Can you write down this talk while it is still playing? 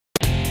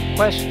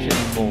Question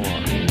more.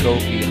 Go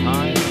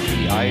behind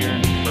the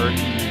Iron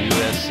Curtain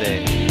USA.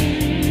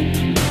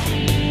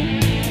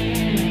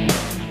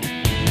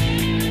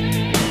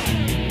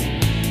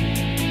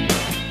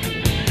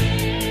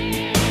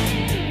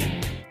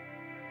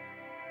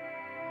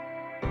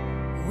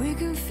 We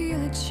can feel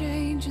a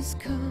change is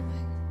coming,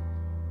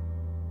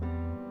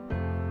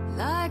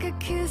 like a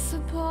kiss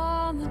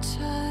upon the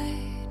tide.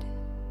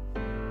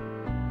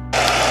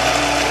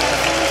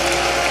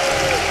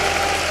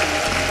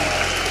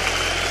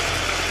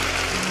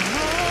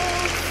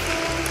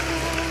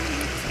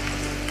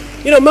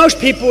 You know, most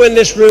people in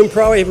this room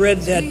probably have read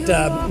that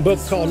book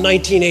called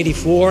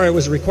 1984. It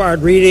was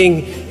required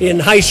reading in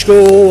high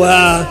school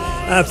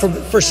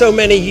for so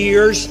many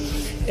years.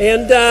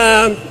 And,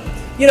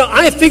 you know,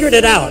 I figured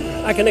it out.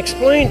 I can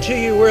explain to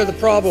you where the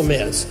problem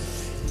is.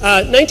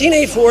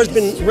 1984 has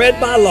been read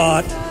by a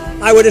lot.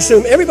 I would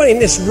assume everybody in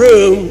this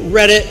room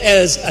read it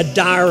as a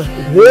dire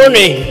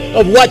warning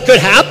of what could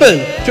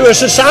happen to a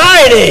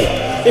society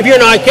if you're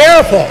not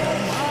careful.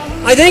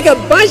 I think a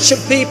bunch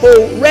of people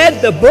read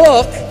the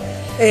book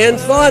and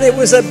thought it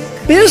was a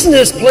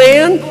business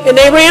plan, and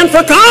they ran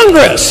for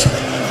Congress.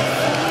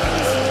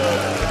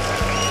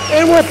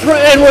 And we're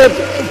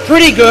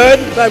pretty good,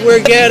 but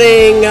we're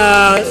getting,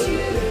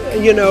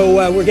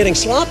 we're getting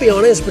sloppy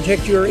on it to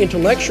protect your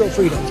intellectual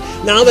freedoms.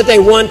 Now that they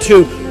want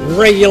to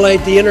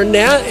regulate the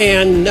internet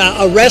and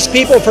arrest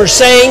people for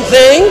saying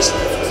things,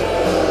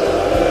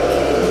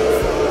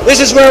 this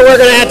is where we're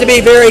going to have to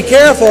be very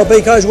careful,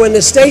 because when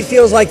the state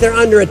feels like they're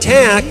under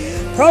attack,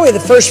 probably the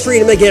first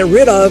freedom they get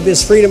rid of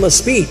is freedom of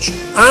speech.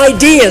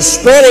 Ideas,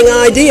 spreading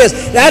ideas.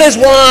 That is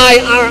why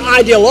our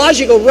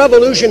ideological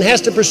revolution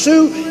has to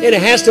pursue, and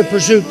it has to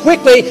pursue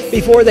quickly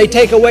before they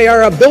take away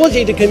our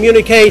ability to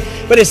communicate.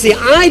 But it's the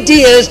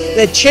ideas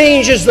that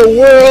changes the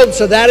world,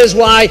 so that is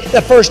why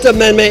the First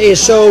Amendment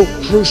is so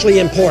crucially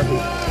important.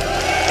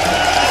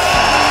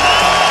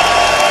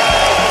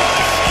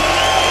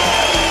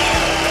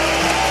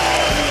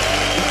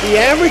 The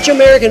average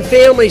American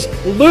family's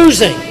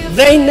losing.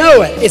 They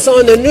know it. It's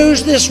on the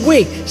news this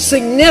week,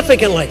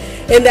 significantly.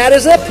 And that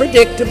is a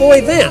predictable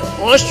event.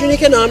 Austrian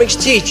economics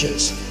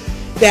teaches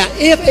that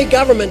if a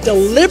government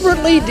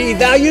deliberately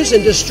devalues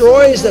and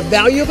destroys the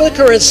value of the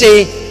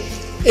currency,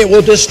 it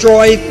will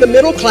destroy the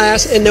middle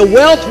class, and the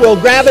wealth will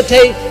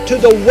gravitate to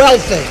the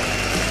wealthy.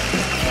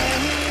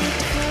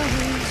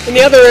 And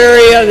the other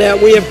area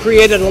that we have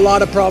created a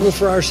lot of problems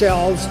for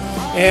ourselves,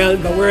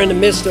 but we're in the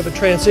midst of a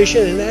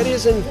transition, and that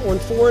is on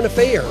foreign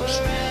affairs.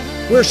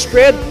 We're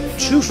spread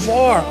too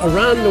far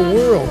around the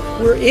world.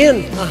 We're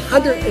in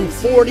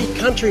 140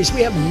 countries.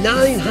 We have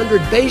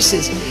 900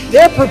 bases.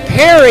 They're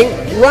preparing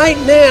right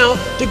now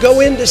to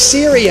go into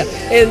Syria,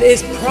 and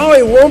it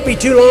probably won't be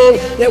too long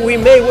that we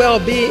may well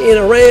be in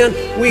Iran.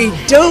 We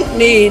don't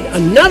need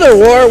another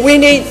war. We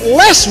need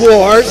less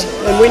wars,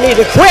 and we need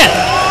to quit.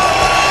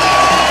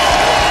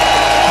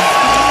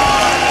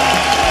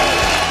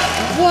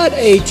 What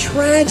a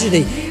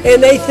tragedy.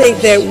 And they think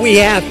that we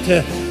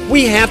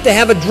have to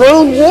have a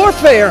drone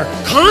warfare,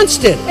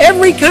 constant.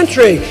 Every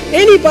country,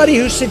 anybody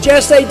who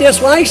suggests they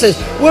dislike us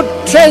will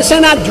try to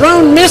send out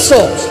drone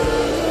missiles.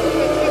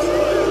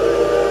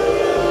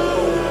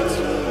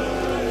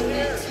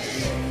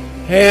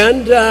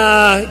 And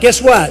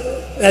guess what?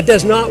 That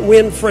does not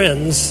win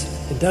friends.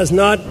 It does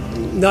not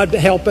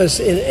help us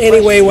in any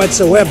way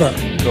whatsoever.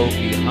 Go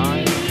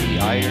behind the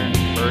Iron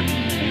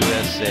Curtain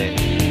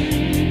USA.